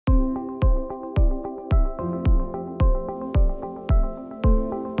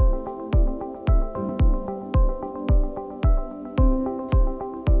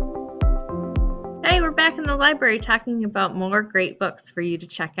back in the library talking about more great books for you to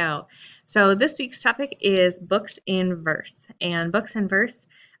check out. So this week's topic is books in verse. And books in verse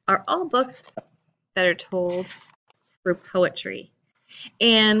are all books that are told through poetry.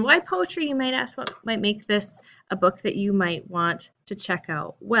 And why poetry, you might ask? What might make this a book that you might want to check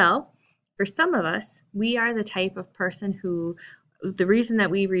out? Well, for some of us, we are the type of person who the reason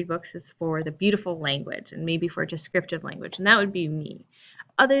that we read books is for the beautiful language and maybe for descriptive language, and that would be me.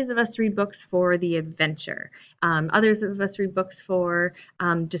 Others of us read books for the adventure. Others of us read books for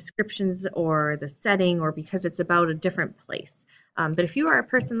descriptions or the setting or because it's about a different place. But if you are a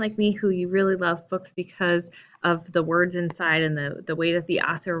person like me who you really love books because of the words inside and the way that the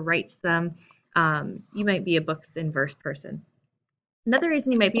author writes them, you might be a books in verse person. Another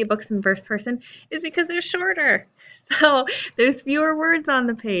reason you might be a books in verse person is because they're shorter. So there's fewer words on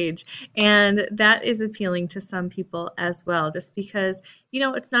the page, and that is appealing to some people as well, just because,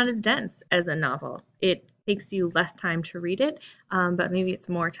 it's not as dense as a novel. It takes you less time to read it, but maybe it's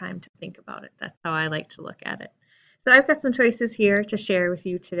more time to think about it. That's how I like to look at it. So I've got some choices here to share with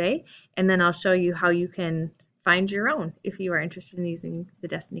you today, and then I'll show you how you can find your own if you are interested in using the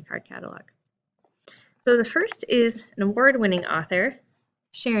Destiny Card Catalog. So the first is an award-winning author,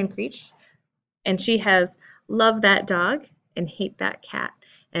 Sharon Creech, and she has Love That Dog and Hate That Cat.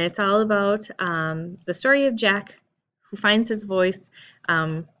 And it's all about the story of Jack, who finds his voice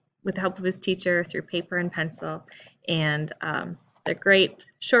with the help of his teacher through paper and pencil. And they're great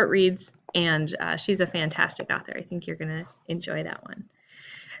short reads, and she's a fantastic author. I think you're going to enjoy that one.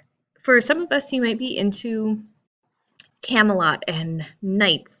 For some of us, you might be into Camelot and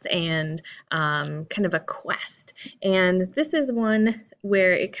knights and kind of a quest, and this is one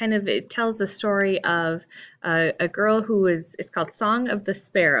where it tells the story of a girl who it's called Song of the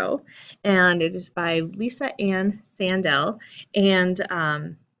Sparrow, and it is by Lisa Ann Sandell,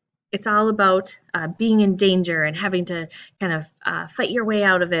 and it's all about being in danger and having to kind of fight your way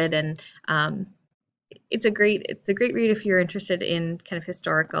out of it, and it's a great read if you're interested in kind of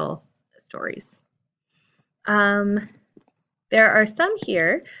historical stories. There are some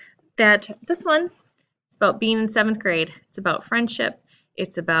here that this one is about being in 7th grade. It's about friendship.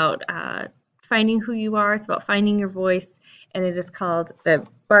 It's about finding who you are. It's about finding your voice. And it is called, the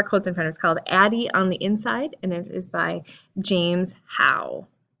barcode's in front of it, it's called Addie on the Inside, and it is by James Howe.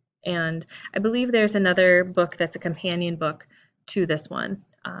 And I believe there's another book that's a companion book to this one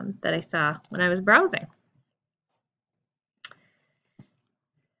that I saw when I was browsing.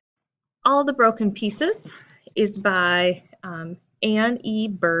 All the Broken Pieces is by Anne E.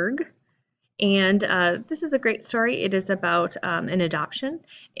 Burg, and this is a great story. It is about an adoption,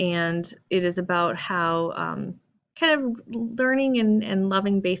 and it is about how kind of learning and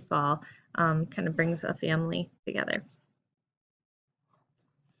loving baseball kind of brings a family together.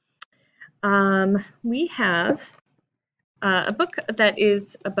 We have a book that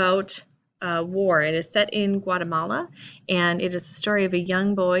is about war. It is set in Guatemala, and it is the story of a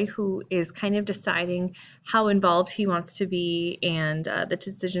young boy who is kind of deciding how involved he wants to be and the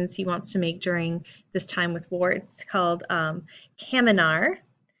decisions he wants to make during this time with war. It's called Caminar,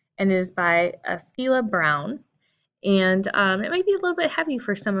 and it is by Skila Brown. And it might be a little bit heavy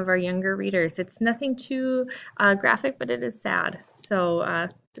for some of our younger readers. It's nothing too graphic, but it is sad. So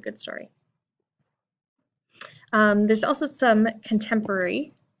it's a good story. There's also some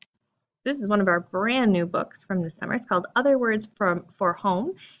contemporary. This is one of our brand new books from this summer. It's called Other Words for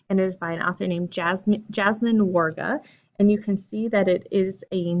Home, and it is by an author named Jasmine Warga. And you can see that it is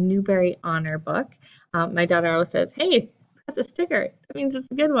a Newbery Honor book. My daughter always says, "Hey, it's got the sticker. That means it's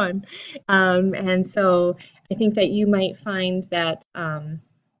a good one." And so I think that you might find that,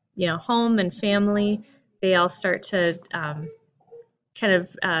 home and family, they all start to kind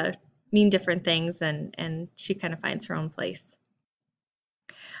of mean different things, and she kind of finds her own place.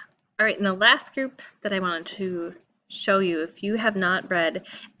 All right, and the last group that I wanted to show you, if you have not read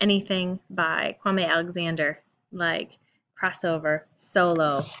anything by Kwame Alexander, like Crossover,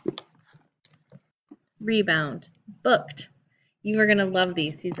 Solo, Rebound, Booked, you are going to love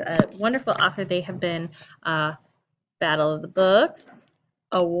these. He's a wonderful author. They have been Battle of the Books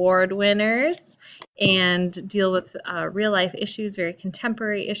award winners and deal with real-life issues, very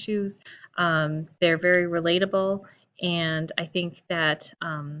contemporary issues. They're very relatable, and I think that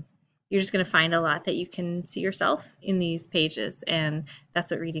you're just going to find a lot that you can see yourself in these pages, and that's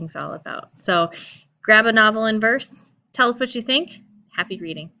what reading's all about. So grab a novel in verse, tell us what you think. Happy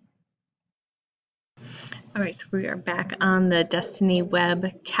reading. All right, so we are back on the Destiny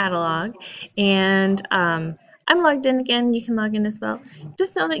Web catalog, and I'm logged in again. You can log in as well.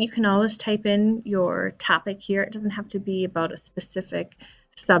 Just know that you can always type in your topic here. It doesn't have to be about a specific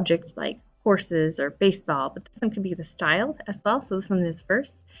subject like horses or baseball, but this one can be the style as well. So this one is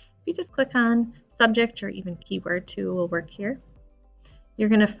verse. If you just click on subject or even keyword too will work here, you're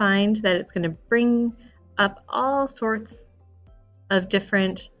going to find that it's going to bring up all sorts of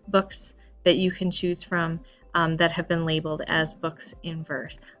different books that you can choose from that have been labeled as books in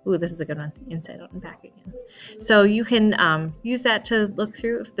verse. Ooh, this is a good one, Inside Out and Back Again. So you can use that to look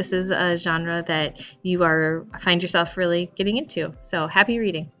through if this is a genre that you find yourself really getting into. So happy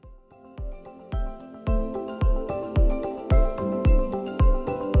reading.